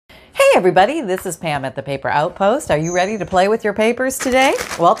everybody, this is Pam at the Paper Outpost. Are you ready to play with your papers today?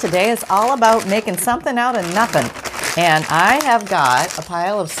 Well, today is all about making something out of nothing. And I have got a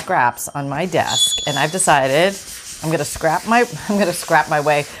pile of scraps on my desk, and I've decided I'm going to craft my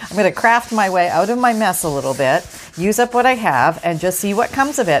way out of my mess a little bit, use up what I have, and just see what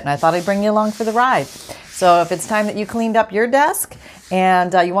comes of it. And I thought I'd bring you along for the ride. So if it's time that you cleaned up your desk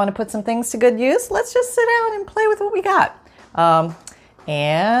and you want to put some things to good use, let's just sit down and play with what we got.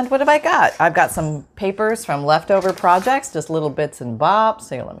 And what have I got? I've got some papers from leftover projects, just little bits and bobs.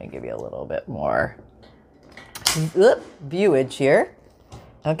 So let me give you a little bit more viewage here.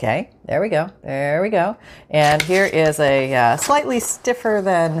 Okay, there we go. There we go. And here is a slightly stiffer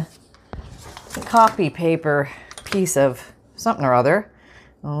than copy paper piece of something or other.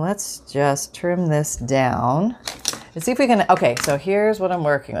 Let's just trim this down and see if we can. Okay, so here's what I'm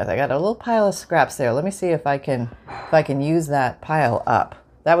working with. I got a little pile of scraps there. Let me see if I can use that pile up.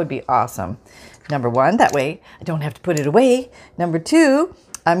 That would be awesome. Number one, that way I don't have to put it away. Number two,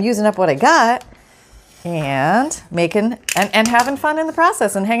 I'm using up what I got and making and having fun in the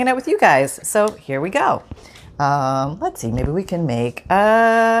process and hanging out with you guys. So here we go. Let's see, maybe we can make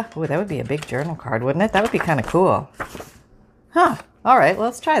that would be a big journal card, wouldn't it? That would be kind of cool. Huh. All right, well,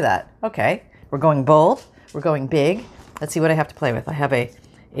 let's try that. Okay, we're going bold. We're going big. Let's see what I have to play with. I have a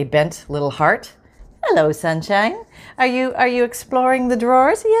bent little heart. Hello, sunshine. Are you exploring the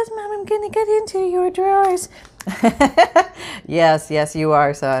drawers? Yes, Mom, I'm going to get into your drawers. Yes, you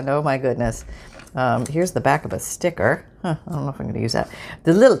are, son. Oh, my goodness. Here's the back of a sticker. I don't know if I'm going to use that.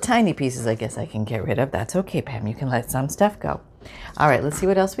 The little tiny pieces, I guess I can get rid of. That's okay, Pam. You can let some stuff go. All right, let's see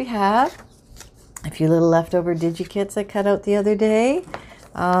what else we have. A few little leftover DigiKits I cut out the other day.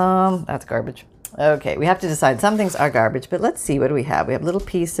 That's garbage. Okay, we have to decide. Some things are garbage, but let's see. What do we have? We have little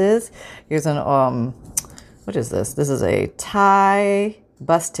pieces. Here's an, what is this? This is a Thai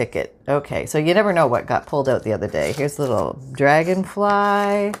bus ticket. Okay, so you never know what got pulled out the other day. Here's a little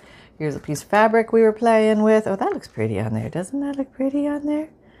dragonfly. Here's a piece of fabric we were playing with. Oh, that looks pretty on there. Doesn't that look pretty on there?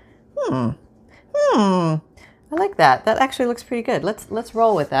 I like that. That actually looks pretty good. Let's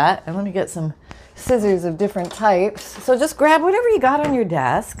roll with that. And let me get some scissors of different types. So just grab whatever you got on your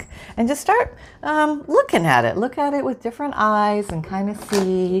desk and just start looking at it. Look at it with different eyes and kind of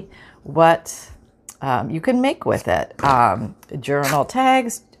see what you can make with it. Journal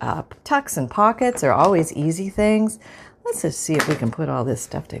tags, tucks and pockets are always easy things. Let's just see if we can put all this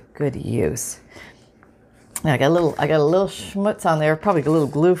stuff to good use. Now, I got a little schmutz on there, probably a little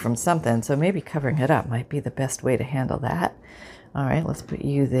glue from something, so maybe covering it up might be the best way to handle that. All right, let's put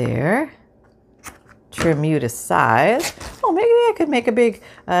you there. Trim you to size. Oh, maybe I could make a big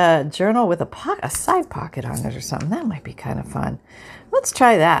journal with a side pocket on it or something. That might be kind of fun. Let's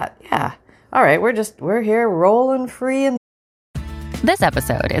try that. Yeah. All right, we're here rolling free. This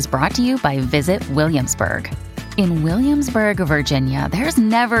episode is brought to you by Visit Williamsburg. In Williamsburg, Virginia, there's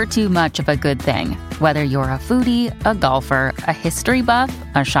never too much of a good thing. Whether you're a foodie, a golfer, a history buff,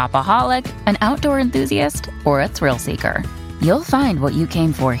 a shopaholic, an outdoor enthusiast, or a thrill seeker, you'll find what you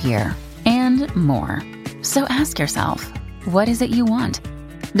came for here and more. So ask yourself, what is it you want?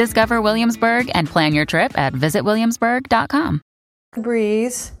 Discover Williamsburg and plan your trip at visitwilliamsburg.com.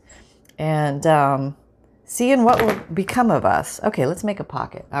 Breeze and seeing what will become of us. Okay, let's make a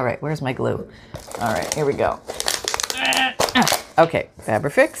pocket. All right, where's my glue? All right, here we go. Okay,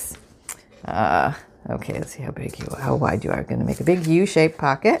 Fabrifix. Okay, let's see how wide you are. I'm going to make a big U-shaped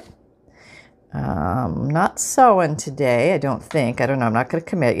pocket. Not sewing today, I don't think. I don't know. I'm not going to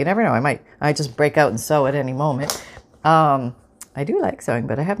commit. You never know. I might just break out and sew at any moment. I do like sewing,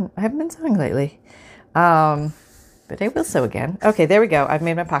 but I haven't been sewing lately. But I will sew again. Okay, there we go. I've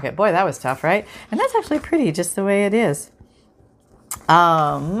made my pocket. Boy, that was tough, right? And that's actually pretty, just the way it is.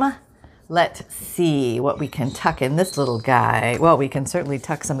 Let's see what we can tuck in this little guy. Well, we can certainly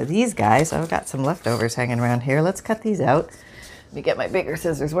tuck some of these guys. I've got some leftovers hanging around here. Let's cut these out. Let me get my bigger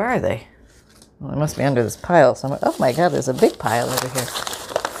scissors. Where are they? Well, they must be under this pile somewhere. Oh my God, there's a big pile over here.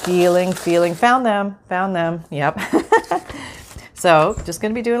 Feeling. Found them. Yep. So just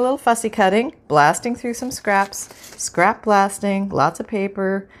going to be doing a little fussy cutting, blasting through some scraps, scrap blasting, lots of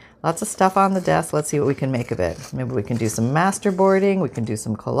paper, lots of stuff on the desk. Let's see what we can make of it. Maybe we can do some masterboarding. We can do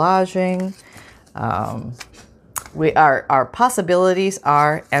some collaging. Our possibilities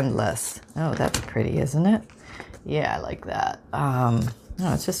are endless. Oh, that's pretty, isn't it? Yeah, I like that.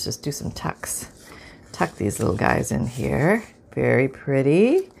 Let's just do some tucks. Tuck these little guys in here. Very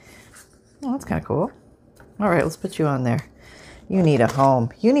pretty. Oh, that's kind of cool. All right, let's put you on there. You need a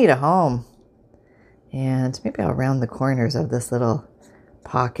home. And maybe I'll round the corners of this little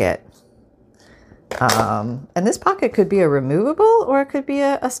pocket. And this pocket could be a removable, or it could be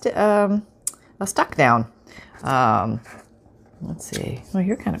a stuck down. Let's see. Well,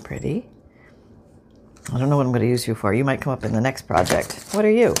 you're kind of pretty. I don't know what I'm going to use you for. You might come up in the next project. What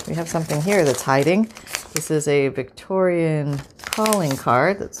are you? We have something here that's hiding. This is a Victorian calling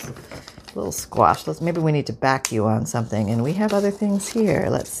card that's a little squashed. Maybe we need to back you on something. And we have other things here.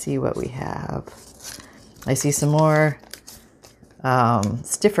 Let's see what we have. I see some more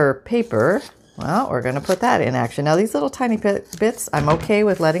stiffer paper. Well, we're going to put that in action. Now, these little tiny bits, I'm okay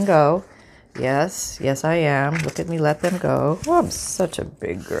with letting go. Yes, I am. Look at me, let them go. Oh, I'm such a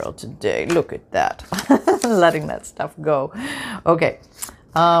big girl today. Look at that. Letting that stuff go. Okay,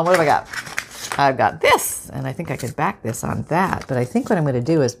 what have I got? I've got this, and I think I could back this on that. But I think what I'm going to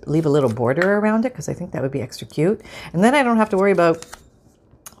do is leave a little border around it, because I think that would be extra cute. And then I don't have to worry about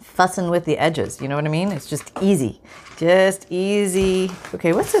fussing with the edges. You know what I mean? It's just easy. Just easy.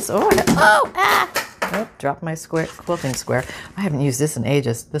 Okay, what's this? Oh, dropped my quilting square. I haven't used this in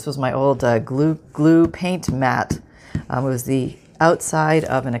ages. This was my old glue paint mat. It was the outside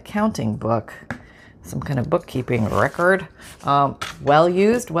of an accounting book, some kind of bookkeeping record. Well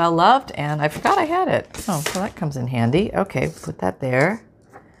used, well loved, and I forgot I had it. Oh, so that comes in handy. Okay, put that there.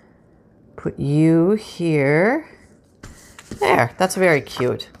 Put you here. There, that's very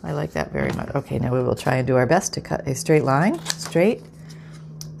cute. I like that very much. Okay, now we will try and do our best to cut a straight line.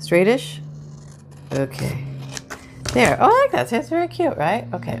 Straightish. Okay. There. Oh, I like that. That's very cute, right?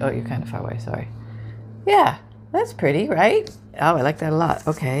 Okay. Oh, you're kind of far away. Sorry. Yeah, that's pretty, right? Oh, I like that a lot.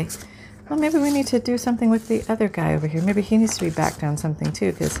 Okay. Well, maybe we need to do something with the other guy over here. Maybe he needs to be backed on something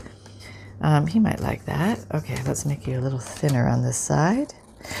too, because he might like that. Okay, let's make you a little thinner on this side.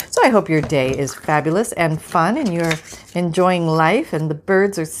 So I hope your day is fabulous and fun, and you're enjoying life, and the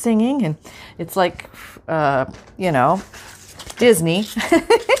birds are singing, and it's like, Disney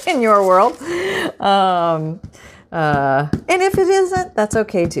in your world. And if it isn't, that's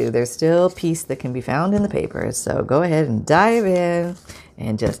okay too. There's still peace that can be found in the paper. So go ahead and dive in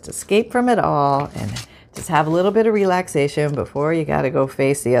and just escape from it all, and just have a little bit of relaxation before you got to go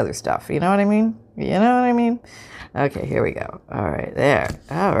face the other stuff. You know what I mean? Okay, here we go. All right, there.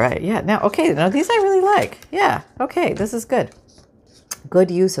 All right, yeah. Now, okay, now these I really like. Yeah, okay, this is good. Good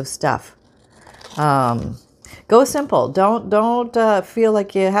use of stuff. Go simple. Don't feel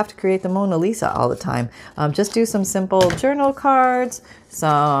like you have to create the Mona Lisa all the time. Just do some simple journal cards,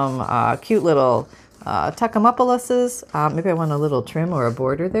 some cute little tuck-em-up-aluses. Maybe I want a little trim or a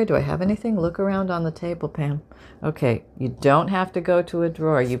border there. Do I have anything? Look around on the table, Pam. Okay, you don't have to go to a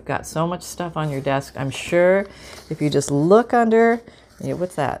drawer. You've got so much stuff on your desk. I'm sure if you just look under... Yeah,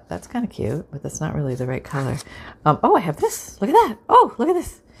 what's that? That's kind of cute, but that's not really the right color. Oh, I have this. Look at that. Oh, look at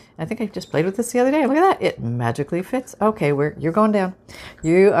this. I think I just played with this the other day. Look at that. It magically fits. Okay, you're going down.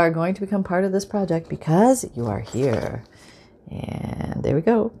 You are going to become part of this project because you are here. And there we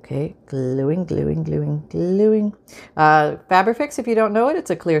go. Okay, gluing. Fabrifix, if you don't know it, it's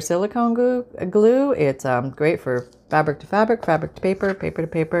a clear silicone glue. It's great for fabric to fabric, fabric to paper, paper to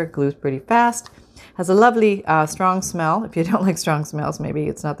paper. Glues pretty fast. Has a lovely strong smell. If you don't like strong smells, maybe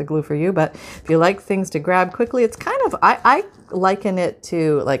it's not the glue for you. But if you like things to grab quickly, it's kind of, I liken it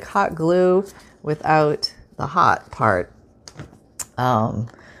to like hot glue without the hot part.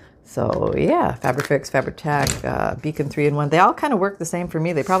 So yeah, Fabrifix, Fabri-Tac, Beacon 3-in-1, they all kind of work the same for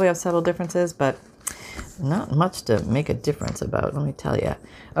me. They probably have subtle differences, but not much to make a difference about, let me tell you.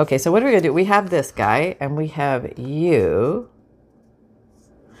 Okay, so what are we going to do? We have this guy, and we have you.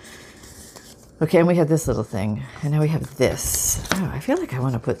 Okay, and we have this little thing, and now we have this. Oh, I feel like I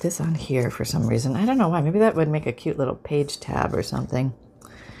want to put this on here for some reason. I don't know why. Maybe that would make a cute little page tab or something.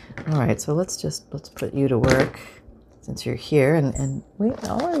 All right, so let's put you to work. Since you're here, and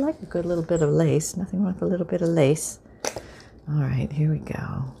I like a good little bit of lace. Nothing wrong with a little bit of lace. All right, here we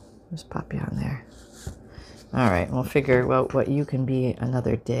go. Just pop you on there. All right, we'll figure out what you can be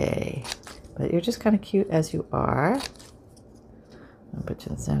another day. But you're just kind of cute as you are. I'll put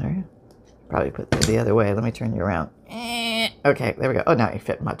you in the center. Probably put you the other way. Let me turn you around. Okay, there we go. Oh, now you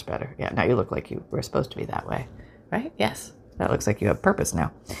fit much better. Yeah, now you look like you were supposed to be that way. Right? Yes. That looks like you have purpose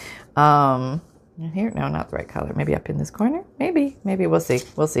now. Here, no, not the right color. Maybe up in this corner. Maybe we'll see.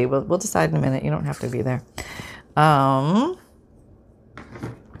 We'll decide in a minute. You don't have to be there.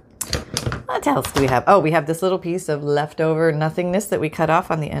 What else do we have? Oh, we have this little piece of leftover nothingness that we cut off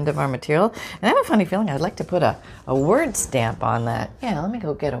on the end of our material. And I have a funny feeling I'd like to put a word stamp on that. Yeah, let me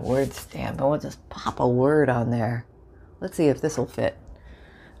go get a word stamp. I want to just pop a word on there. Let's see if this will fit.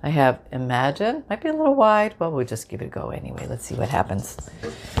 I have imagine. Might be a little wide. Well, we'll just give it a go anyway. Let's see what happens.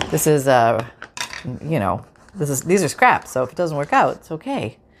 This is, these are scraps. So if it doesn't work out, it's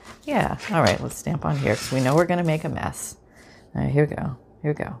okay. Yeah. All right, let's stamp on here because we know we're going to make a mess. All right, here we go.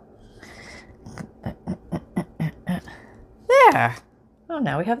 Here we go. There. Oh,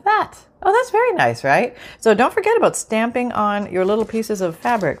 now we have that. Oh, that's very nice, right? So don't forget about stamping on your little pieces of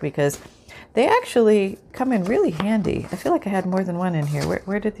fabric because they actually come in really handy. I feel like I had more than one in here.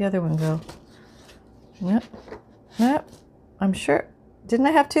 Where did the other one go? Yep. Yep. I'm sure. Didn't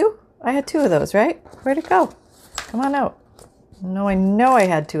I have two? I had two of those, right? Where'd it go? Come on out. No, I know I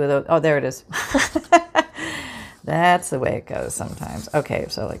had two of those. Oh, there it is. That's the way it goes sometimes. Okay,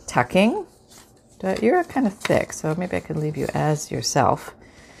 so like tucking. You're kind of thick, so maybe I could leave you as yourself.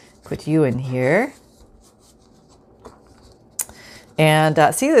 Put you in here. And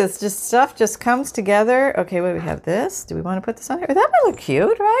see, this just stuff just comes together. Okay, wait, we have this. Do we want to put this on here? That might look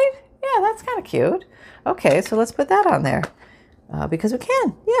cute, right? Yeah, that's kind of cute. Okay, so let's put that on there. Because we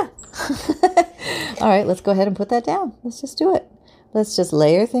can, yeah. All right, let's go ahead and put that down. Let's just do it. Let's just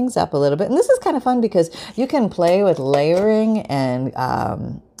layer things up a little bit. And this is kind of fun because you can play with layering and,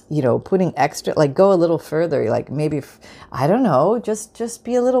 putting extra, like go a little further. Like maybe, I don't know, just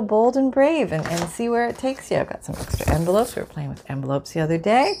be a little bold and brave and see where it takes you. I've got some extra envelopes. We were playing with envelopes the other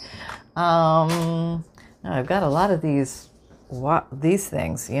day. I've got a lot of these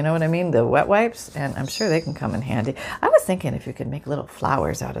things, you know what I mean? The wet wipes, and I'm sure they can come in handy. I was thinking if you could make little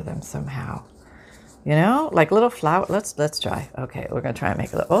flowers out of them somehow. You know, like little flower. Let's try. Okay, we're gonna try and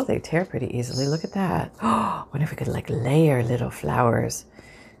make a little. Oh, they tear pretty easily. Look at that. Oh, wonder if we could like layer little flowers.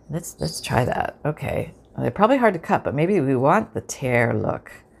 Let's try that. Okay, they're probably hard to cut, but maybe we want the tear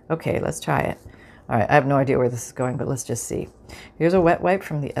look. Okay, let's try it. All right, I have no idea where this is going, but let's just see. Here's a wet wipe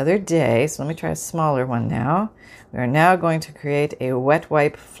from the other day. So let me try a smaller one now. We are now going to create a wet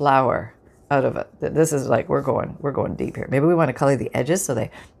wipe flower out of it. This is like we're going deep here. Maybe we want to color the edges so they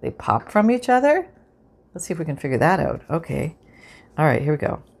pop from each other. Let's see if we can figure that out. Okay. All right, here we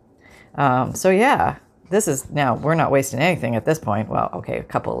go. So yeah, this is now, we're not wasting anything at this point. Well, okay, a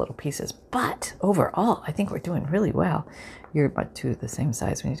couple of little pieces, but overall, I think we're doing really well. You're about two the same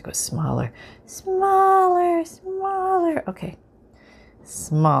size. We need to go smaller, smaller, smaller. Okay.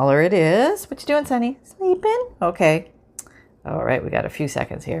 Smaller it is. What you doing, Sonny? Sleeping? Okay. All right, we got a few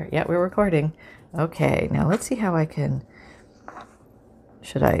seconds here. Yeah, we're recording. Okay, now let's see how I can,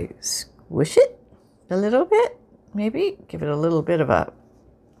 should I squish it a little bit? Maybe give it a little bit of a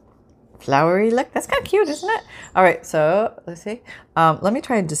flowery look. That's kind of cute, isn't it? All right, so let's see. Let me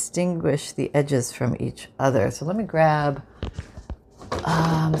try and distinguish the edges from each other. So let me grab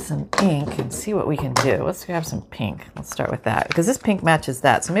some ink and see what we can do. Let's grab some pink. Let's start with that because this pink matches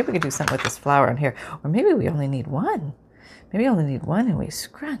that. So maybe we could do something with this flower on here, or maybe we only need one. Maybe only need one and we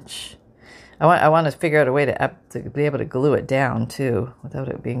scrunch. I want to figure out a way to be able to glue it down too without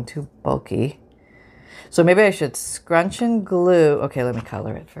it being too bulky. So maybe I should scrunch and glue. Okay, let me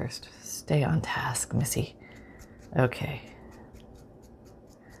color it first. Stay on task, Missy. Okay.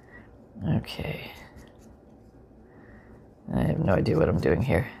 Okay. I have no idea what I'm doing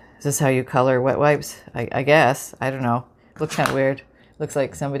here. Is this how you color wet wipes? I guess. I don't know. Looks kind of weird. Looks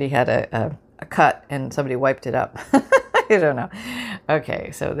like somebody had a cut and somebody wiped it up. I don't know.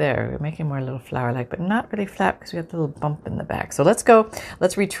 Okay, so there. We're making more little flower-like, but not really flat because we got the little bump in the back. So let's go.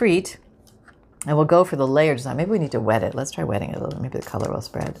 Let's retreat. And we'll go for the layer design. Maybe we need to wet it. Let's try wetting it a little. Maybe the color will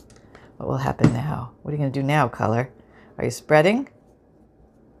spread. What will happen now? What are you going to do now, color? Are you spreading?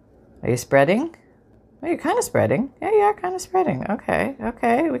 Are you spreading? Oh, you're kind of spreading. Yeah, you are kind of spreading. Okay,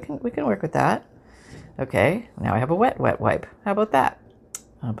 okay. We can work with that. Okay, now I have a wet wipe. How about that?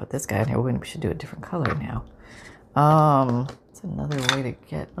 I'll put this guy in here. We should do a different color now. It's another way to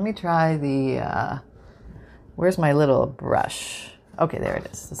get... Let me try the... where's my little brush? Okay, there it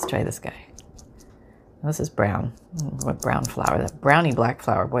is. Let's try this guy. This is brown. What brown flower? That brownie black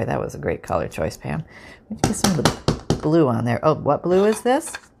flower. Boy, that was a great color choice, Pam. Let me get some of the blue on there. Oh, what blue is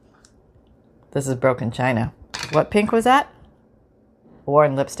this? This is broken china. What pink was that?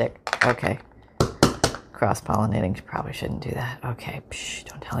 Worn lipstick. Okay. Cross-pollinating. Probably shouldn't do that. Okay. Psh,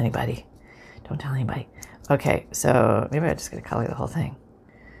 don't tell anybody. Don't tell anybody. Okay, so maybe I'm just going to color the whole thing.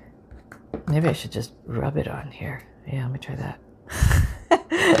 Maybe I should just rub it on here. Yeah, let me try that.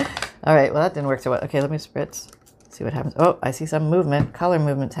 All right, well, that didn't work so well. Okay, let me spritz. See what happens. Oh, I see some movement. Color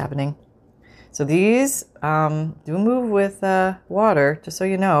movement's happening. So these do move with water, just so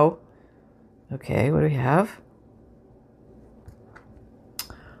you know. Okay, what do we have?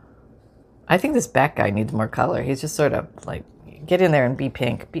 I think this back guy needs more color. He's just sort of like, get in there and be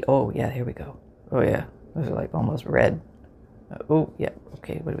pink. Oh, yeah, here we go. Oh, yeah. Those are like almost red. Oh, yeah.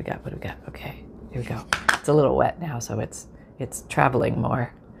 Okay, what do we got? What do we got? Okay, here we go. It's a little wet now, so it's traveling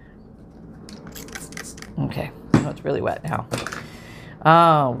more. Okay, oh, it's really wet now.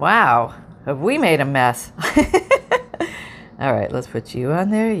 Oh, wow. Have we made a mess? All right, let's put you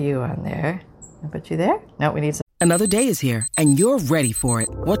on there, you on there. And put you there? No, we need some. Another day is here, and you're ready for it.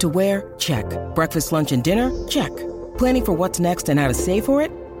 What to wear? Check. Breakfast, lunch, and dinner? Check. Planning for what's next and how to save for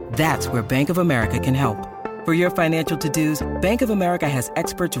it? That's where Bank of America can help. For your financial to-dos, Bank of America has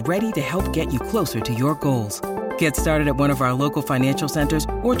experts ready to help get you closer to your goals. Get started at one of our local financial centers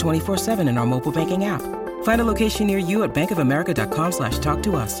or 24/7 in our mobile banking app. Find a location near you at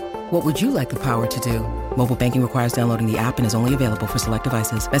bankofamerica.com/talktous. What would you like the power to do? Mobile banking requires downloading the app and is only available for select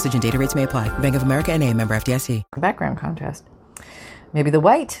devices. Message and data rates may apply. Bank of America N.A., member FDIC. Background contrast. Maybe the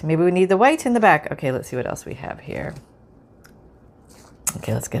white. Maybe we need the white in the back. Okay, let's see what else we have here.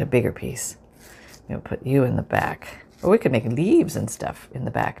 Okay, let's get a bigger piece. We'll put you in the back. Or we could make leaves and stuff in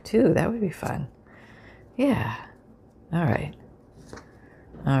the back too. That would be fun. Yeah. All right.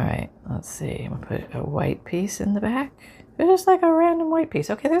 All right. Let's see. I'm going to put a white piece in the back. It's just like a random white piece.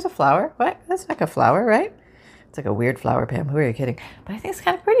 Okay, there's a flower. What? That's like a flower, right? It's like a weird flower, Pam. Who are you kidding? But I think it's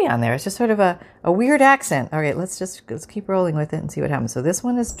kind of pretty on there. It's just sort of a weird accent. All right, let's keep rolling with it and see what happens. So this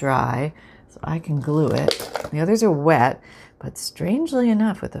one is dry, so I can glue it. The others are wet, but strangely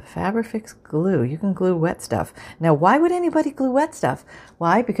enough, with the Fabrifix glue, you can glue wet stuff. Now, why would anybody glue wet stuff?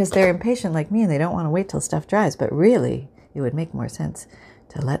 Why? Because they're impatient like me and they don't want to wait till stuff dries. But really, it would make more sense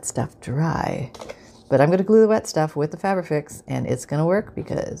to let stuff dry. But I'm going to glue the wet stuff with the Fabrifix, and it's going to work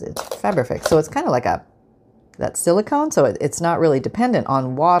because it's Fabrifix. So it's kind of like that silicone, so it's not really dependent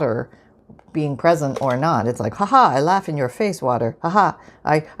on water being present or not. It's like, haha, I laugh in your face, water. Haha,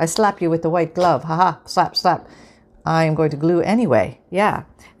 I slap you with the white glove. Haha, slap, slap. I'm going to glue anyway. Yeah.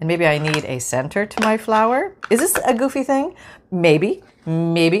 And maybe I need a center to my flower. Is this a goofy thing? Maybe.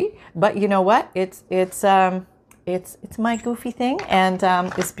 But you know what? It's my goofy thing, and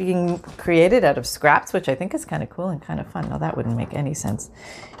it's being created out of scraps, which I think is kind of cool and kind of fun. Now that wouldn't make any sense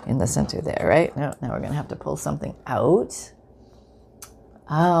in the center there, right? No, now we're going to have to pull something out.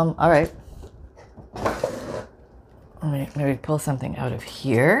 All right. Maybe pull something out of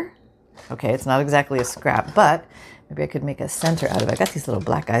here. Okay, it's not exactly a scrap, but maybe I could make a center out of it. I got these little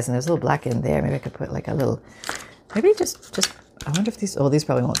black guys, and there's a little black in there. Maybe I could put like a little, maybe just I wonder if these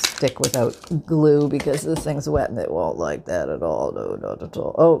probably won't stick without glue because this thing's wet and it won't like that at all. No, not at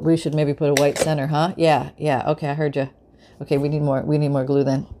all. Oh, we should maybe put a white center, huh? Yeah. Okay, I heard you. Okay, we need more glue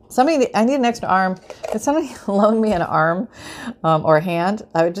then. I need an extra arm. Could somebody loan me an arm or a hand?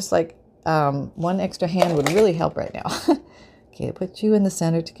 I would just like, one extra hand would really help right now. Okay, I'll put you in the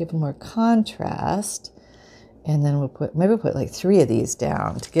center to give more contrast. And then we'll put like 3 of these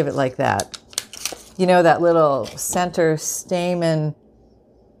down to give it like that. You know, that little center stamen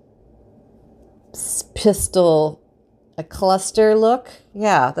pistil, a cluster look?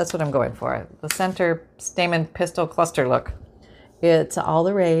 Yeah, that's what I'm going for. The center stamen pistil cluster look. It's all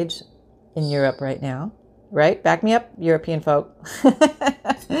the rage in Europe right now, right? Back me up, European folk.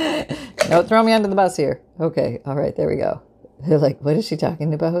 Don't throw me under the bus here. Okay, all right, there we go. They're like, what is she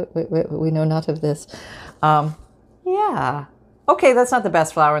talking about? We know not of this. Yeah. Okay, that's not the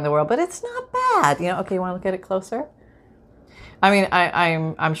best flower in the world, but it's not bad. You know, okay, you want to look at it closer? I mean,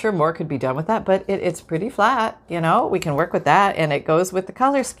 I'm sure more could be done with that, but it's pretty flat. You know, we can work with that, and it goes with the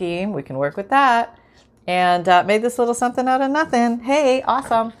color scheme. We can work with that, and made this little something out of nothing. Hey,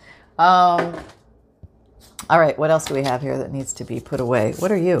 awesome. All right, what else do we have here that needs to be put away?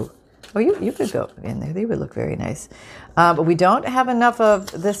 What are you? Oh, you could go in there. They would look very nice. But we don't have enough of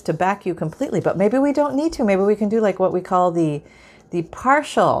this to back you completely, but maybe we don't need to. Maybe we can do like what we call the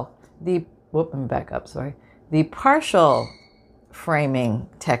partial framing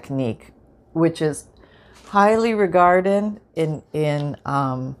technique, which is highly regarded in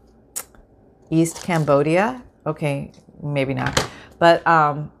East Cambodia. Okay, maybe not, but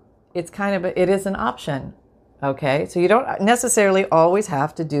it is an option. Okay, so you don't necessarily always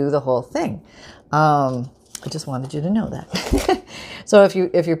have to do the whole thing. I just wanted you to know that. So if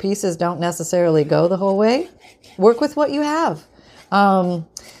your pieces don't necessarily go the whole way, work with what you have.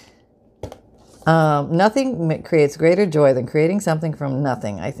 Nothing creates greater joy than creating something from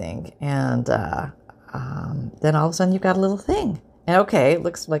nothing, I think. And then all of a sudden you've got a little thing. And okay, it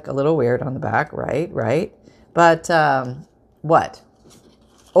looks like a little weird on the back, right? But what?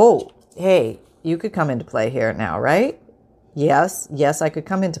 Oh, hey, you could come into play here now, right? Yes, I could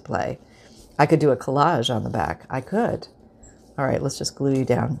come into play. I could do a collage on the back. I could. All right, let's just glue you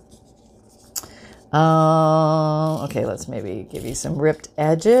down. Okay, let's maybe give you some ripped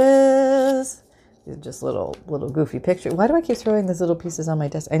edges. These are just little goofy pictures. Why do I keep throwing these little pieces on my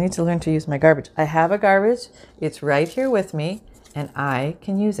desk? I need to learn to use my garbage. I have a garbage. It's right here with me, and I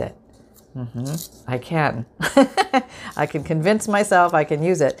can use it. I can. I can convince myself I can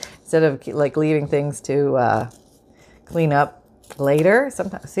use it instead of like leaving things to clean up later.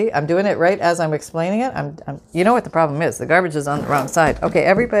 Sometimes, see, I'm doing it right as I'm explaining it. You know what the problem is? The garbage is on the wrong side. Okay,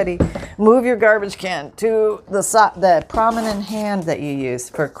 everybody, move your garbage can to the prominent hand that you use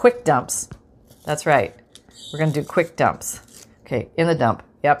for quick dumps. That's right. We're going to do quick dumps. Okay, in the dump.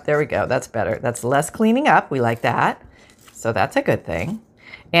 Yep, there we go. That's better. That's less cleaning up. We like that. So that's a good thing.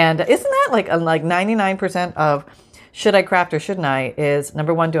 And isn't that like 99% of should I craft or shouldn't I is,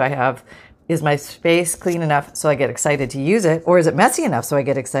 number one, is my space clean enough so I get excited to use it? Or is it messy enough so I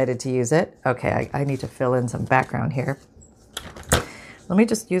get excited to use it? Okay, I need to fill in some background here. Let me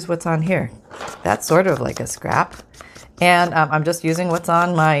just use what's on here. That's sort of like a scrap. And I'm just using what's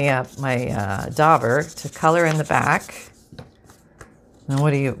on my dauber to color in the back. And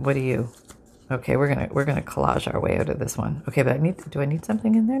what do you? Okay, we're gonna collage our way out of this one. Okay, but do I need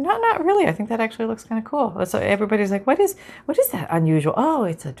something in there? No, not really. I think that actually looks kind of cool. So everybody's like, what is that unusual? Oh,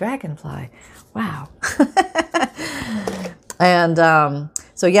 it's a dragonfly. Wow. And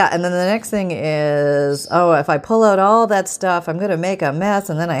so yeah, and then the next thing is, if I pull out all that stuff, I'm gonna make a mess,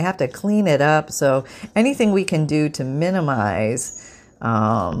 and then I have to clean it up. So anything we can do to minimize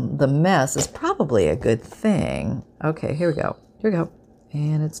the mess is probably a good thing. Okay, here we go.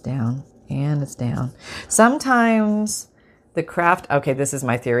 And it's down. And it's down. Sometimes the craft, okay, this is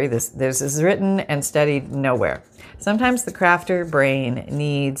my theory. This is written and studied nowhere. Sometimes the crafter brain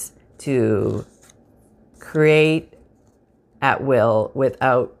needs to create at will,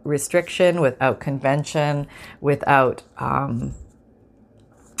 without restriction, without convention, without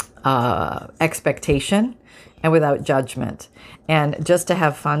expectation, and without judgment. And just to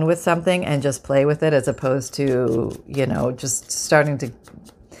have fun with something and just play with it, as opposed to, just starting to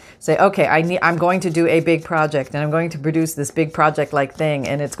say, okay, I'm going to do a big project and I'm going to produce this big project-like thing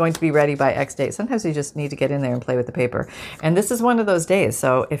and it's going to be ready by X date. Sometimes you just need to get in there and play with the paper. And this is one of those days.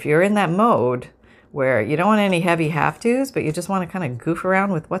 So if you're in that mode where you don't want any heavy have-tos, but you just want to kind of goof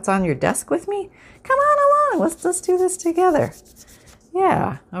around with what's on your desk with me, come on along. Let's do this together.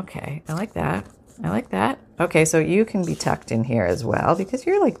 Yeah, okay. I like that. Okay, so you can be tucked in here as well because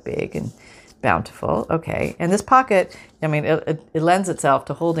you're like big and bountiful. Okay, and this pocket, it lends itself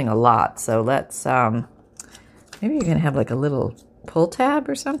to holding a lot. So let's, maybe you're going to have like a little pull tab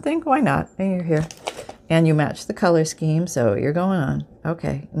or something. Why not? And you're here. And you match the color scheme, so you're going on.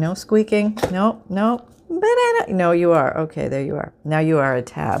 Okay, no squeaking. No. No, you are. Okay, there you are. Now you are a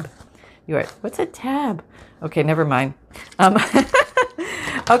tab. What's a tab? Okay, never mind.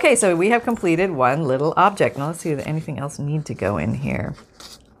 Okay, so we have completed one little object. Now let's see if anything else need to go in here.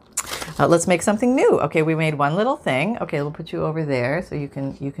 Let's make something new. Okay, we made one little thing. Okay, we'll put you over there so you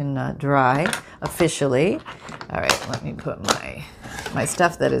can dry officially. All right, let me put my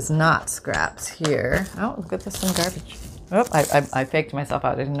stuff that is not scraps here. Oh, look at this, some garbage. Oh, I faked myself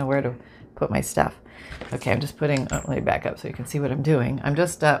out. I didn't know where to put my stuff. Okay, I'm just putting, let me back up so you can see what I'm doing. I'm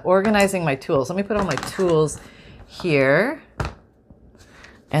just organizing my tools. Let me put all my tools here.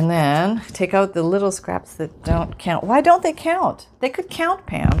 And then take out the little scraps that don't count. Why don't they count? They could count,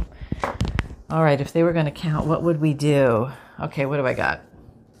 Pam. All right, if they were going to count, what would we do? Okay, what do I got?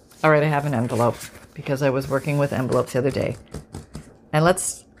 All right, I have an envelope because I was working with envelopes the other day. And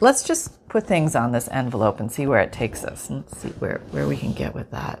let's just put things on this envelope and see where it takes us. Let's see where we can get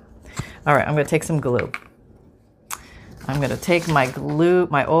with that. All right, I'm going to take some glue. I'm going to take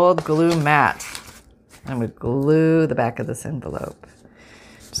my old glue mat. I'm going to glue the back of this envelope.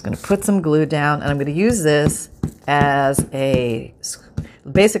 I'm just going to put some glue down, and I'm going to use this as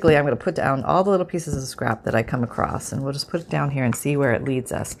basically, I'm going to put down all the little pieces of scrap that I come across, and we'll just put it down here and see where it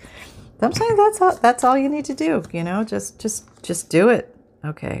leads us. Sometimes that's all you need to do, just do it.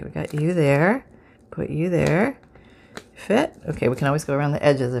 Okay, we got you there. Put you there. Fit. Okay, we can always go around the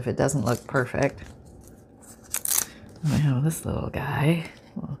edges if it doesn't look perfect. I have this little guy.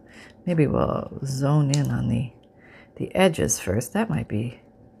 Well, maybe we'll zone in on the edges first. That might be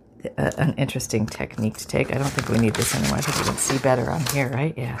an interesting technique to take. I don't think we need this anymore. I think we can see better on here,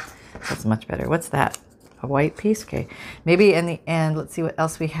 right? Yeah, that's much better. What's that? A white piece? Okay, maybe in the end, let's see what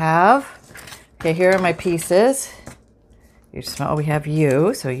else we have. Okay, here are my pieces. We have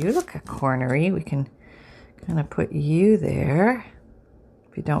you, so you look cornery. We can kind of put you there.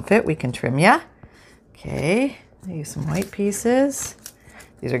 If you don't fit, we can trim ya. Okay, I use some white pieces.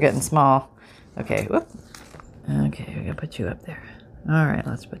 These are getting small. Okay, whoop. Okay, we're gonna put you up there. All right,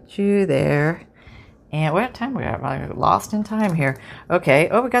 let's put you there. And what time we are? I'm lost in time here. Okay,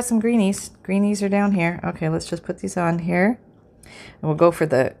 we got some greenies. Greenies are down here. Okay, let's just put these on here. And we'll go for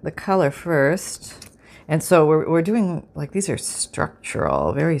the color first. And so we're doing, like, these are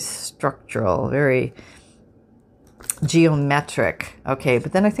structural, very geometric. Okay,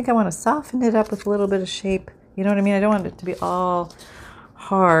 but then I think I want to soften it up with a little bit of shape. You know what I mean? I don't want it to be all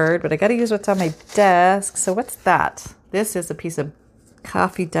hard, but I got to use what's on my desk. So what's that? This is a piece of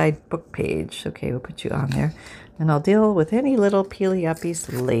coffee dyed book page. Okay, we'll put you on there. And I'll deal with any little peely uppies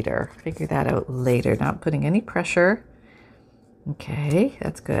later. Figure that out later. Not putting any pressure. Okay,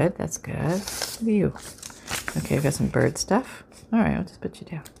 that's good. That's good. Look at you. Okay, I've got some bird stuff. All right, I'll just put you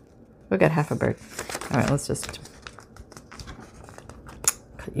down. We've got half a bird. All right, let's just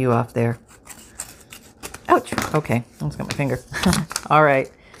cut you off there. Ouch. Okay, I almost got my finger. All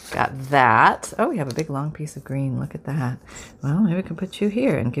right, got that. Oh, we have a big long piece of green. Look at that. Well, maybe we can put you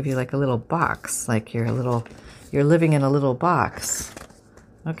here and give you like a little box, like you're living in a little box.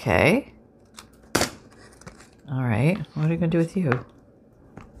 Okay. All right, what are you going to do with you?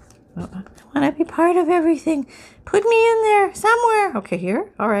 Well, I want to be part of everything. Put me in there somewhere. Okay,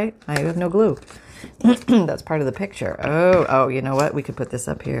 here? All right, I have no glue. That's part of the picture. Oh, you know what? We could put this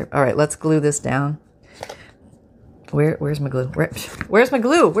up here. All right, let's glue this down. Where's my glue? Where's my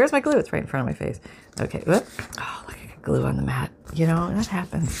glue? Where's my glue? It's right in front of my face. Okay, whoop. Oh, look, I got glue on the mat. You know, that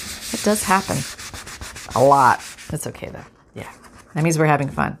happens. It does happen. A lot. It's okay, though. Yeah, that means we're having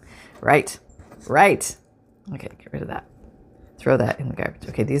fun. Right. Okay, get rid of that. Throw that in the garbage.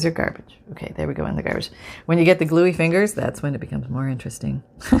 Okay, these are garbage. Okay, there we go in the garbage. When you get the gluey fingers, that's when it becomes more interesting.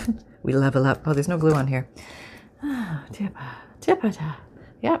 We level up. Oh, there's no glue on here. Yep,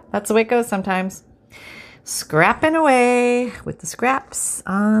 that's the way it goes sometimes. Scrapping away with the scraps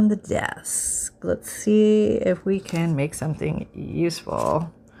on the desk. Let's see if we can make something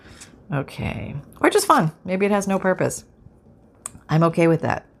useful. Okay, or just fun. Maybe it has no purpose. I'm okay with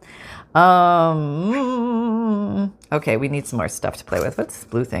that. Okay, we need some more stuff to play with. What's this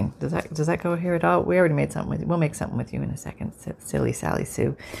blue thing? Does that go here at all? We already made something with you. We'll make something with you in a second. Silly Sally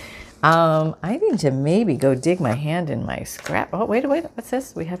Sue. I need to maybe go dig my hand in my scrap. Oh, wait. What's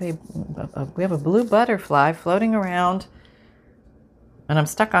this? We have a blue butterfly floating around, and I'm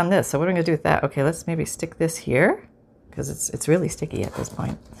stuck on this. So what are we gonna do with that? Okay, let's maybe stick this here because it's really sticky at this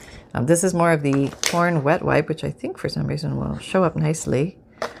point. This is more of the corn wet wipe, which I think for some reason will show up nicely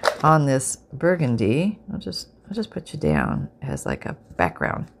on this burgundy. I'll just put you down as like a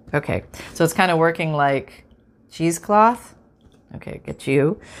background. Okay, so it's kind of working like cheesecloth. Okay, get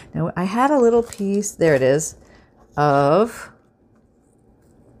you. Now I had a little piece, there it is, of,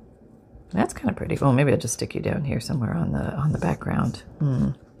 that's kind of pretty. Oh, maybe I'll just stick you down here somewhere on the background.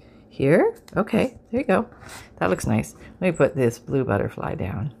 Here? Okay, there you go. That looks nice. Let me put this blue butterfly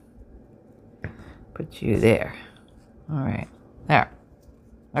down. Put you there. All right, there.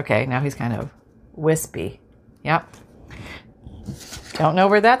 Okay, now he's kind of wispy. Yep. Don't know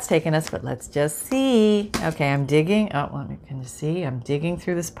where that's taking us, but let's just see. Okay, I'm digging. Oh, can you see? I'm digging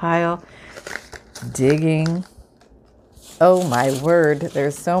through this pile. Digging. Oh, my word.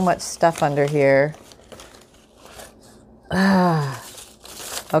 There's so much stuff under here.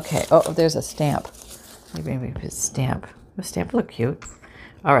 Okay. Oh, there's a stamp. Maybe we put a stamp. A stamp look cute.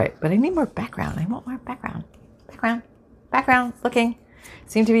 All right, but I need more background. I want more background. Background. Looking.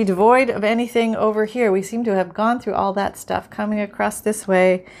 Seem to be devoid of anything over here. We seem to have gone through all that stuff coming across this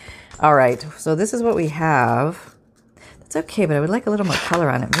way. All right, so this is what we have. That's okay, but I would like a little more color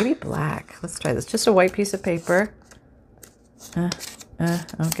on it. Maybe black. Let's try this. Just a white piece of paper.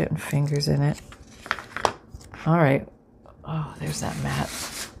 I'm getting fingers in it. All right. Oh, there's that mat.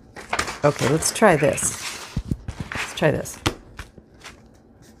 Okay, let's try this.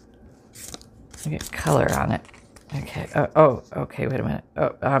 I get color on it. Okay. Okay. Wait a minute.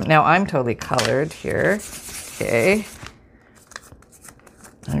 Now I'm totally colored here. Okay.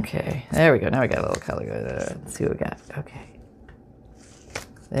 There we go. Now we got a little color. Let's see what we got. Okay.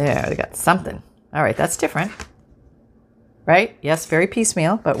 There, we got something. All right, that's different. Right? Yes, very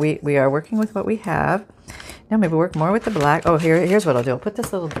piecemeal, but we are working with what we have. Now maybe work more with the black. Oh, here's what I'll do. I'll put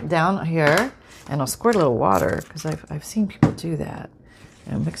this little down here, and I'll squirt a little water because I've seen people do that.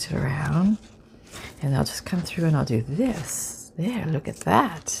 And mix it around. And I'll just come through and I'll do this. There, look at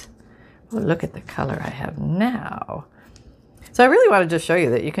that. Oh, look at the color I have now. So I really want to just show you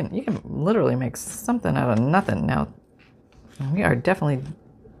that you can literally make something out of nothing. Now, we are definitely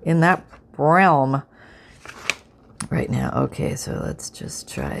in that realm right now. Okay, so let's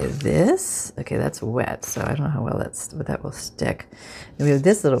just try this. Okay, that's wet, so I don't know how well that will stick. And we have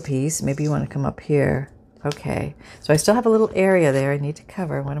this little piece. Maybe you want to come up here. Okay, so I still have a little area there I need to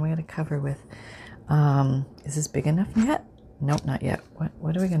cover. What am I going to cover with? Is this big enough yet? Nope, not yet.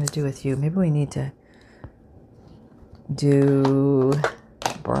 What are we going to do with you? Maybe we need to do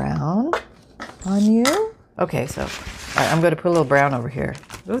brown on you. Okay, so I'm going to put a little brown over here.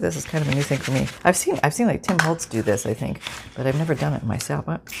 Oh, this is kind of a new thing for me. I've seen like Tim Holtz do this, I think, but I've never done it myself.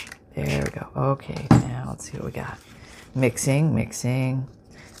 Oh, there we go. Okay, now let's see what we got. Mixing.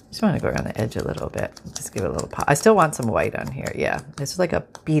 Just want to go around the edge a little bit. Just give it a little pop. I still want some white on here. Yeah, this is like a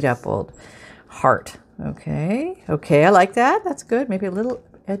beat up old heart. Okay, I like that. That's good. Maybe a little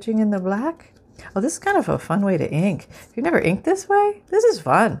edging in the black. Oh, this is kind of a fun way to ink. If you've never inked this way, this is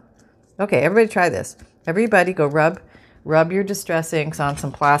fun. Okay, everybody try this. Everybody go rub your distress inks on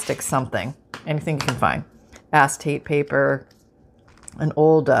some plastic something. Anything you can find. Acetate paper, an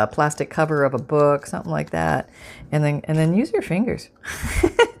old plastic cover of a book, something like that. And then use your fingers.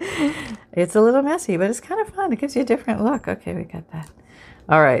 It's a little messy, but it's kind of fun. It gives you a different look. Okay, we got that.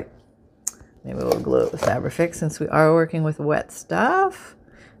 All right. Maybe we'll glue it with Fabrifix since we are working with wet stuff.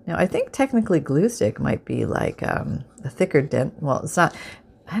 Now, I think technically glue stick might be like a thicker dent. Well, it's not.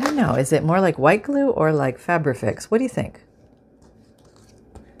 I don't know. Is it more like white glue or like Fabrifix? What do you think?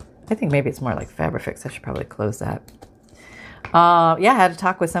 I think maybe it's more like Fabrifix. I should probably close that. Yeah, I had to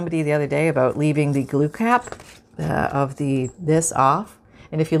talk with somebody the other day about leaving the glue cap of this off.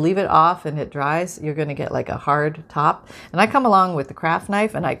 And if you leave it off and it dries, you're going to get like a hard top. And I come along with the craft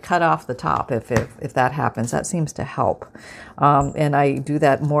knife and I cut off the top if that happens. That seems to help. And I do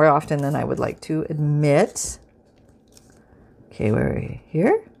that more often than I would like to admit. Okay, where are you?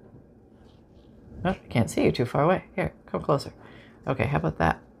 Here? Oh, I can't see you too far away. Here, come closer. Okay, how about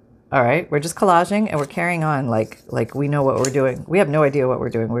that? All right, we're just collaging and we're carrying on like we know what we're doing. We have no idea what we're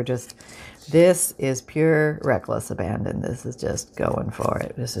doing. This is pure reckless abandon. This is just going for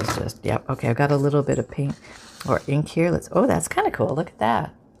it. This is just, yep. Okay, I've got a little bit of paint or ink here. Oh, that's kind of cool. Look at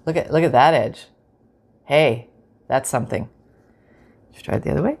that. Look at that edge. Hey, that's something. Let's try it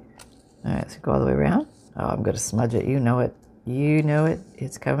the other way. All right, so go all the way around. Oh, I'm going to smudge it. You know it.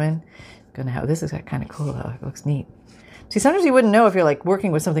 It's coming. This is kind of cool though. It looks neat. See, sometimes you wouldn't know if you're like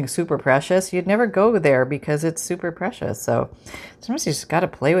working with something super precious. You'd never go there because it's super precious. So sometimes you just got to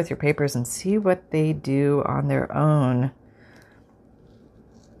play with your papers and see what they do on their own.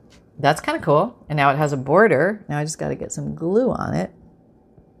 That's kind of cool. And now it has a border. Now I just got to get some glue on it.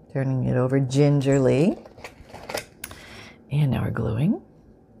 Turning it over gingerly. And now we're gluing.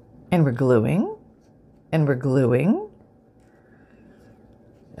 And we're gluing. And we're gluing.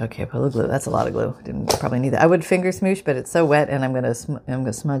 Okay, put a little glue. That's a lot of glue. Didn't probably need that. I would finger smoosh, but it's so wet, and I'm gonna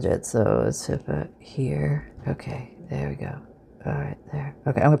smudge it. So let's put it here. Okay, there we go. All right, there.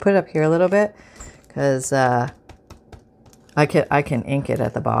 Okay, I'm gonna put it up here a little bit because I can ink it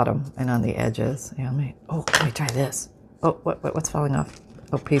at the bottom and on the edges. Yeah, let me try this. Oh, what's falling off?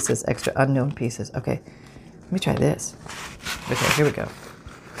 Oh, pieces, extra unknown pieces. Okay, let me try this. Okay, here we go.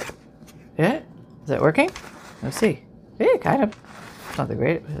 Yeah, is that working? Let's see. Yeah, kind of. It's not the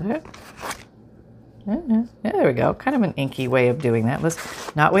great. Yeah, there we go. Kind of an inky way of doing that.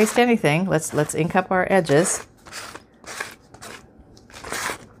 Let's not waste anything. Let's ink up our edges.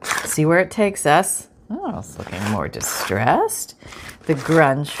 See where it takes us. Oh, it's looking more distressed. The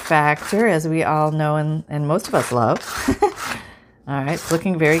grunge factor, as we all know and most of us love. All right, it's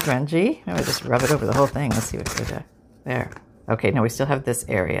looking very grungy. I'm gonna just rub it over the whole thing. Let's see what we do. There. Okay, now we still have this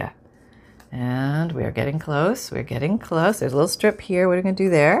area. And we are getting close. We're getting close. There's a little strip here. What are we going to do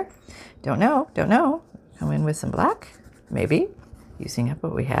there? Don't know. Come in with some black. Maybe. Using up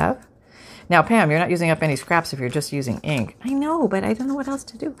what we have. Now, Pam, you're not using up any scraps if you're just using ink. I know, but I don't know what else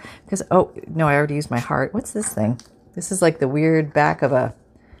to do. Because, oh, no, I already used my heart. What's this thing? This is like the weird back of a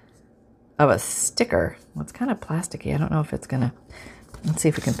sticker. Well, it's kind of plasticky. I don't know if it's going to... Let's see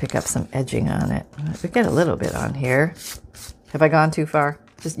if we can pick up some edging on it. We get a little bit on here. Have I gone too far?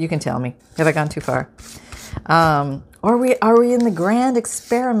 Just, you can tell me. Have I gone too far? Or are we in the grand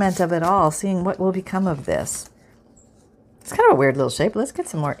experiment of it all, seeing what will become of this? It's kind of a weird little shape. Let's get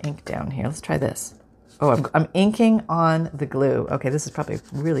some more ink down here. Let's try this. Oh, I'm inking on the glue. Okay, this is probably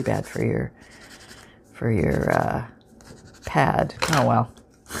really bad for your pad. Oh well.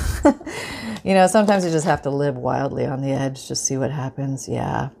 Sometimes you just have to live wildly on the edge, just see what happens.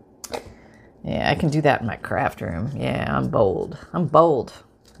 Yeah, I can do that in my craft room. Yeah, I'm bold.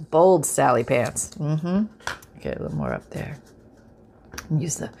 Bold Sally Pants. Get a little more up there.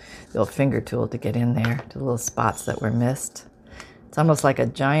 Use the little finger tool to get in there to the little spots that were missed. It's almost like a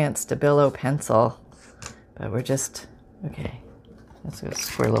giant Stabilo pencil, but we're just, okay. Let's go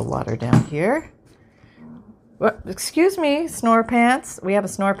squirt a little water down here. Well, excuse me, Snore Pants. We have a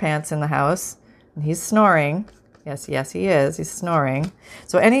Snore Pants in the house, and he's snoring. Yes, he is. He's snoring.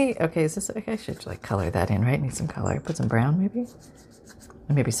 So okay, is this, okay, I should like color that in, right? Need some color. Put some brown maybe?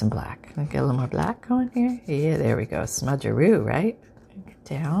 And maybe some black. Get a little more black going here. Yeah, there we go. Smudgeroo, right?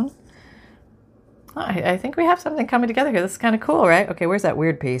 Down. I think we have something coming together here. This is kind of cool, right? Okay, where's that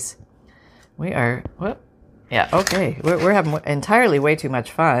weird piece? We are, what? Yeah, okay. We're having entirely way too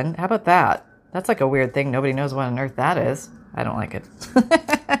much fun. How about that? That's like a weird thing. Nobody knows what on earth that is. I don't like it.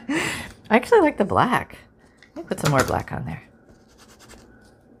 I actually like the black. Let me put some more black on there.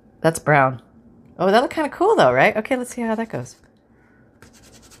 That's brown. Oh, that looked kind of cool though, right? Okay, let's see how that goes.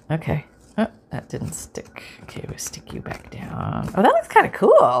 Okay. Oh, that didn't stick. Okay, we'll stick you back down. Oh, that looks kind of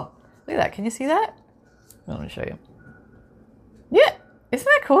cool. Look at that. Can you see that? Let me show you. Yeah. Isn't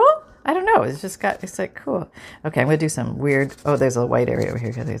that cool? I don't know. It's like cool. Okay, I'm going to do some weird. Oh, there's a white area over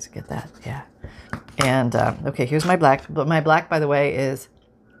here. Let's get that. Yeah. And, okay, here's my black. But my black, by the way, is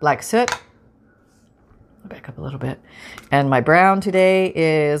black soot. Back up a little bit. And my brown today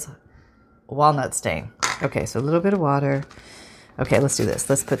is walnut stain. Okay, so a little bit of water. Okay, let's do this.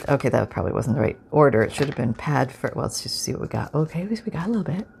 Let's put, okay, that probably wasn't the right order. It should have been pad for, well, let's just see what we got. Okay, at least we got a little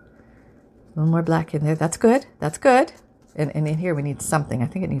bit. A little more black in there. That's good. That's good. And in here we need something. I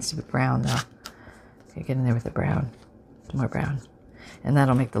think it needs to be brown though. Okay, get in there with the brown. More brown. And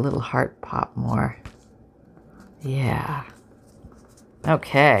that'll make the little heart pop more. Yeah.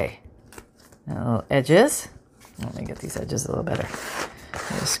 Okay. Little edges. Let me get these edges a little better.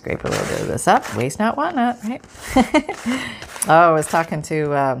 Just scrape a little bit of this up. Waste not, want not, right? Oh, I was talking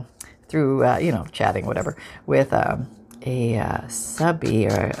to, through, chatting, whatever, with a subby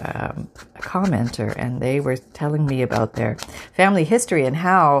or a commenter, and they were telling me about their family history and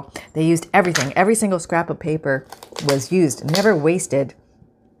how they used everything. Every single scrap of paper was used, never wasted.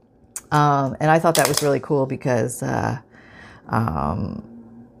 And I thought that was really cool because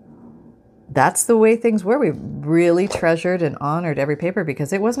that's the way things were. We really treasured and honored every paper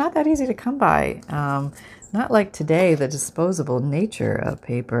because it was not that easy to come by. Not like today, the disposable nature of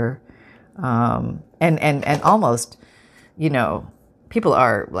paper. And almost, people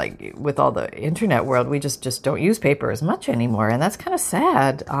are like, with all the internet world, we just don't use paper as much anymore. And that's kind of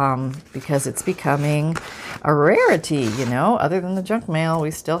sad, because it's becoming a rarity, other than the junk mail.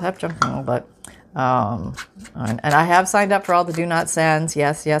 We still have junk mail, but, and I have signed up for all the do not sends.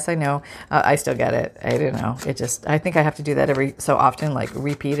 Yes, I know. I still get it. I don't know. I think I have to do that every so often, like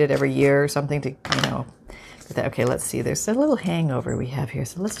repeat it every year or something to, get that. Okay, let's see. There's a little hangover we have here.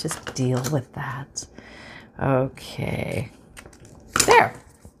 So let's just deal with that. Okay.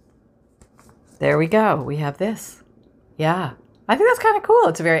 There we go. We have this. Yeah. I think that's kind of cool.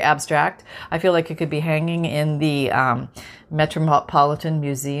 It's very abstract. I feel like it could be hanging in the Metropolitan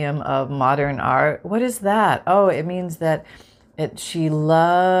Museum of Modern Art. What is that? Oh, it means that she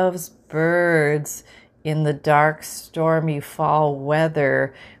loves birds in the dark, stormy fall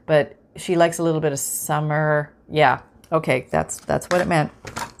weather, but she likes a little bit of summer. Yeah. Okay. That's what it meant.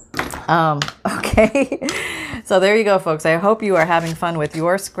 Okay. So there you go, folks. I hope you are having fun with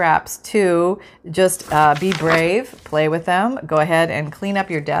your scraps too. Just be brave, play with them. Go ahead and clean up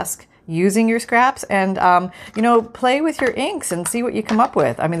your desk using your scraps and, play with your inks and see what you come up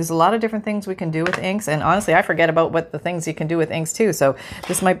with. I mean, there's a lot of different things we can do with inks. And honestly, I forget about what the things you can do with inks too. So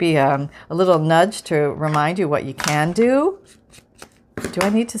this might be a little nudge to remind you what you can do. Do I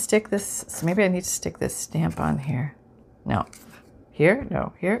need to stick this? Maybe I need to stick this stamp on here. No. Here?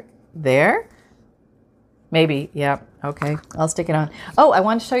 No. Here? There? Maybe. Yeah. Okay. I'll stick it on. Oh, I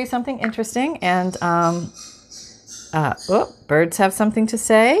want to show you something interesting. And birds have something to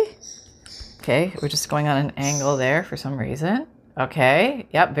say. Okay. We're just going on an angle there for some reason. Okay.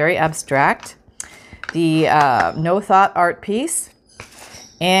 Yep. Very abstract. The no thought art piece.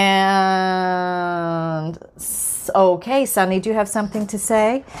 And okay, Sunny, do you have something to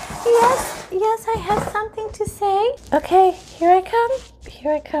say? Yes, I have something to say. Okay, here I come.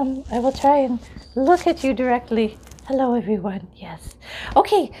 I will try and look at you directly. Hello, everyone. Yes.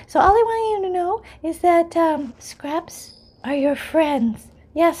 Okay, so all I want you to know is that scraps are your friends.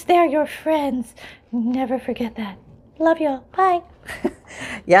 Yes, they're your friends. Never forget that. Love you all. Bye.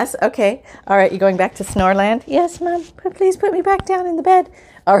 Yes, okay. All right, you going back to Snoreland? Yes, Mom. Please put me back down in the bed.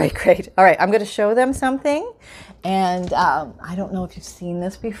 All right, great. All right, I'm going to show them something. And I don't know if you've seen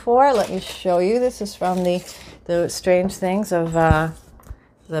this before. Let me show you. This is from the Strange Things of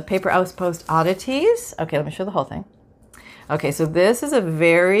the Paper Outpost Oddities. Okay, let me show the whole thing. Okay, so this is a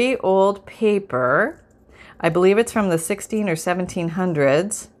very old paper. I believe it's from the 16 or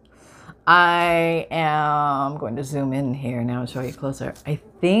 1700s. I am going to zoom in here now and show you closer. I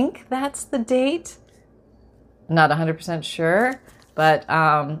think that's the date. I'm not 100% sure, but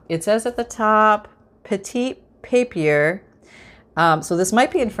it says at the top, Petit Papier. So this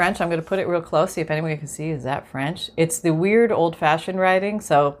might be in French. I'm going to put it real close, see if anyone can see. Is that French? It's the weird old-fashioned writing.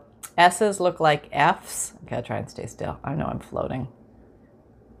 So S's look like F's. Okay, I'll try and stay still. I know I'm floating.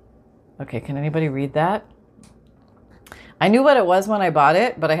 Okay, can anybody read that? I knew what it was when I bought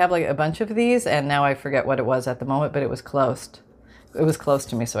it, but I have like a bunch of these, and now I forget what it was at the moment, but it was close. It was close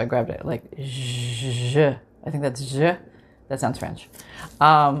to me, so I grabbed it. Like, je. I think that's je. That sounds French.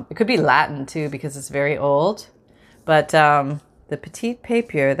 It could be Latin, too, because it's very old. But the petit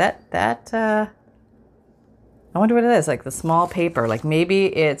papier, I wonder what it is, like the small paper. Like maybe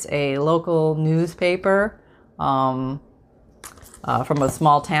it's a local newspaper from a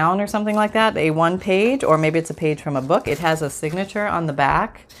small town or something like that, a one page, or maybe it's a page from a book. It has a signature on the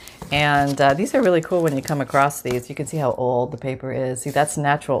back. And these are really cool when you come across these. You can see how old the paper is. See, that's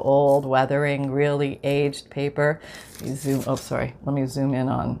natural old weathering, really aged paper. You zoom, oh, sorry. Let me zoom in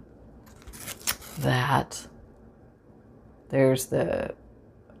on that. There's the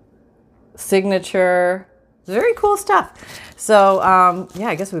signature. Very cool stuff. So, yeah,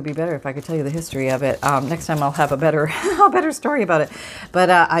 I guess it would be better if I could tell you the history of it. Next time I'll have a better story about it. But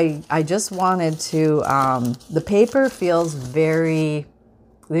I just wanted to, the paper feels very,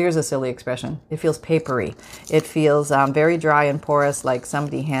 here's a silly expression. It feels papery. It feels very dry and porous, like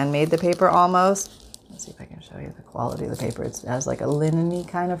somebody handmade the paper almost. Let's see if I can show you the quality of the paper. It has like a linen-y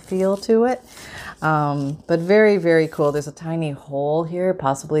kind of feel to it. But very, very cool. There's a tiny hole here.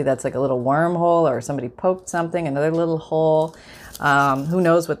 Possibly that's like a little wormhole, or somebody poked something, another little hole. Who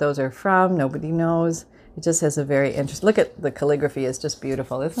knows what those are from? Nobody knows. It just has a very interesting, look at the calligraphy. It's just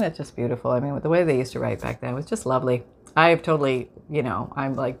beautiful. Isn't it just beautiful? I mean, with the way they used to write back then, it was just lovely. I have totally,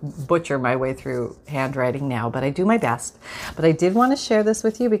 I'm like butcher my way through handwriting now, but I do my best. But I did want to share this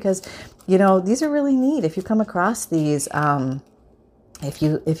with you because, these are really neat. If you come across these, if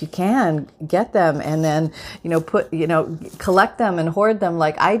you can get them and then, collect them and hoard them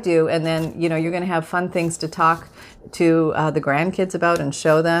like I do. And then, you're going to have fun things to talk to the grandkids about and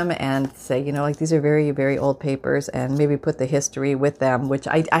show them and say, like these are very, very old papers, and maybe put the history with them, which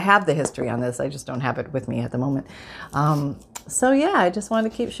I have the history on this. I just don't have it with me at the moment. So yeah, I just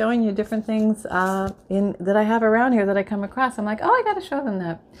wanted to keep showing you different things that I have around here that I come across. I'm like, oh, I got to show them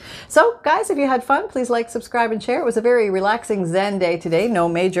that. So guys, if you had fun, please like, subscribe, and share. It was a very relaxing Zen day today. No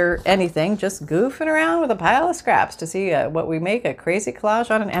major anything, just goofing around with a pile of scraps to see what we make, a crazy collage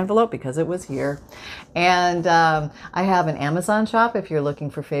on an envelope because it was here. And I have an Amazon shop if you're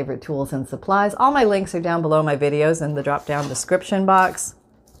looking for favorite tools and supplies. All my links are down below my videos in the drop-down description box.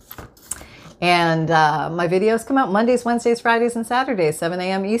 And my videos come out Mondays, Wednesdays, Fridays, and Saturdays, 7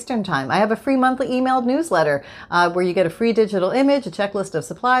 a.m. Eastern Time. I have a free monthly emailed newsletter where you get a free digital image, a checklist of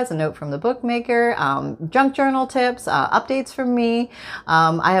supplies, a note from the bookmaker, junk journal tips, updates from me.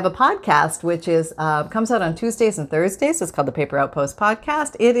 I have a podcast which is comes out on Tuesdays and Thursdays. It's called the Paper Outpost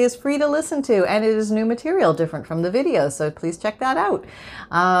Podcast. It is free to listen to, and it is new material, different from the videos. So please check that out.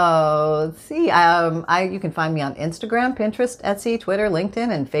 Let's see. You can find me on Instagram, Pinterest, Etsy, Twitter,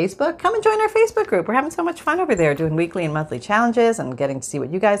 LinkedIn, and Facebook. Come and join our Facebook group. We're having so much fun over there doing weekly and monthly challenges and getting to see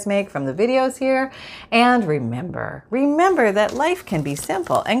what you guys make from the videos here. And remember that life can be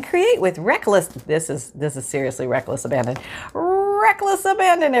simple and create with reckless, this is seriously reckless abandon. Reckless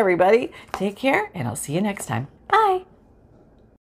abandon, everybody. Take care, and I'll see you next time. Bye.